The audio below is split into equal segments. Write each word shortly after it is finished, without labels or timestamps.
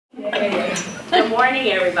Good morning,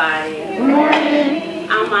 everybody. Good morning.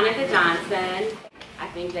 I'm Monica Johnson. I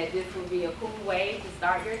think that this will be a cool way to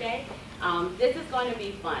start your day. This is going to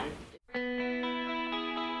be fun.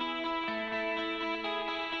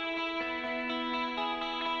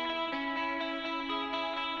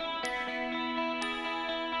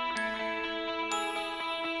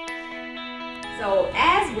 So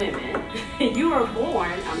as women, you are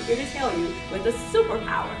born, I'm here to tell you, with a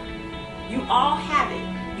superpower. You all have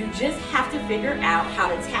it. You just have to figure out how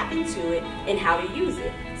to tap into it and how to use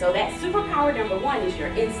it. So that superpower number one is your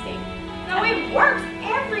instinct. So it works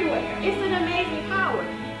everywhere. It's an amazing power.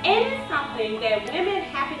 And it's something that women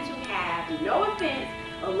happen to have, no offense,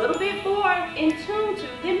 a little bit more in tune to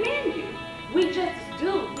than men do. We just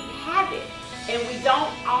do. We have it. And we don't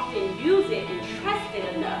often use it and trust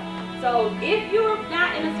it enough. So if you're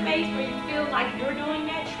not in a space where you feel like you're doing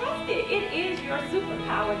that, trust it. It is your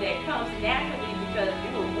superpower that comes naturally because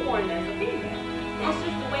you were born as a female. That's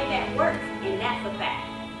just the way that works, and that's a fact.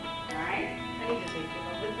 All right?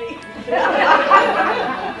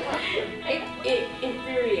 It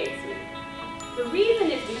infuriates me. The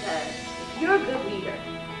reason is because if you're a good leader,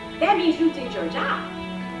 that means you did your job.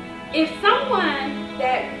 If someone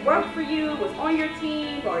that worked for you, was on your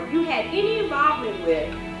team, or you had any involvement with,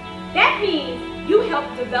 that means you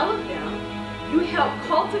helped develop them, you helped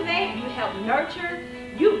cultivate, you helped nurture,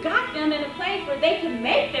 you got them in a place where they can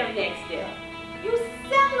make their next step. You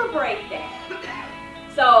celebrate that.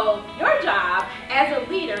 So your job as a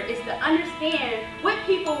leader is to understand what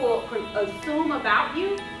people will assume about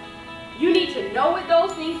you. You need to know what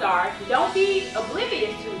those things are. Don't be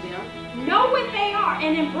oblivious to them. Know what they are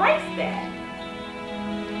and embrace that.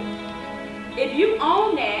 If you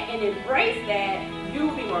own that and embrace that, you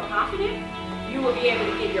will be more confident. You will be able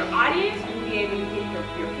to get your audience. You will be able to get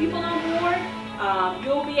your people on board.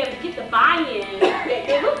 You'll be able to get the buy-in that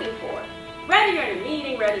you're looking for. Whether you're in a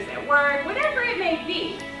meeting, whether it's at work, whatever it may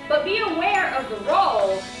be. But be aware of the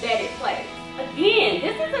role that it plays. Again,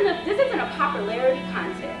 this isn't a popularity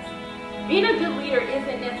contest. Being a good leader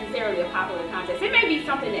isn't necessarily a popular contest. It may be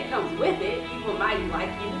something that comes with it. People might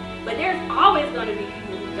like you. But there's always going to be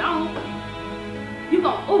people who don't. You're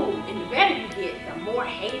going, ooh, and the better you get, the more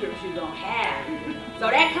haters you're going to have. So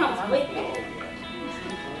that comes with it.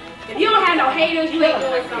 If you don't have no haters, you ain't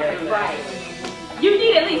doing something right. You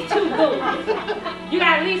need at least 2 good ones. You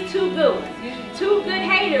got at least 2 good ones. 2 good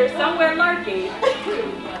haters somewhere lurking.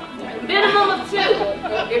 Minimum of 2.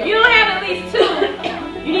 If you don't have at least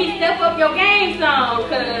 2, you need to step up your game some,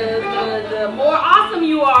 because the more awesome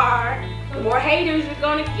you are, the more haters you're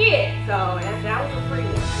going to get. So that was a free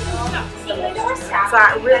one. So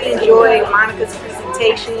I really enjoyed Monica's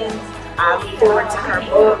presentation. I look forward to her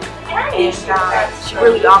book, and she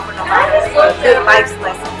really offered a lot of good life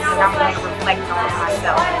lessons, and I'm going to reflect on it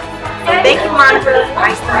myself. So thank you, Monica.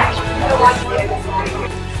 Nice to meet you.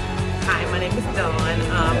 Hi, my name is Dawn.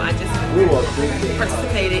 I just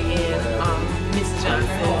participated in Ms.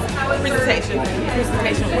 Johnson's presentation. The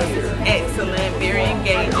presentation was excellent, very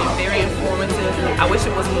engaging, very informative. I wish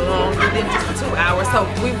it was longer than just 2 hours, so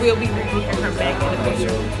we will be bringing her back in the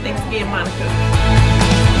future. Thanks again, Monica.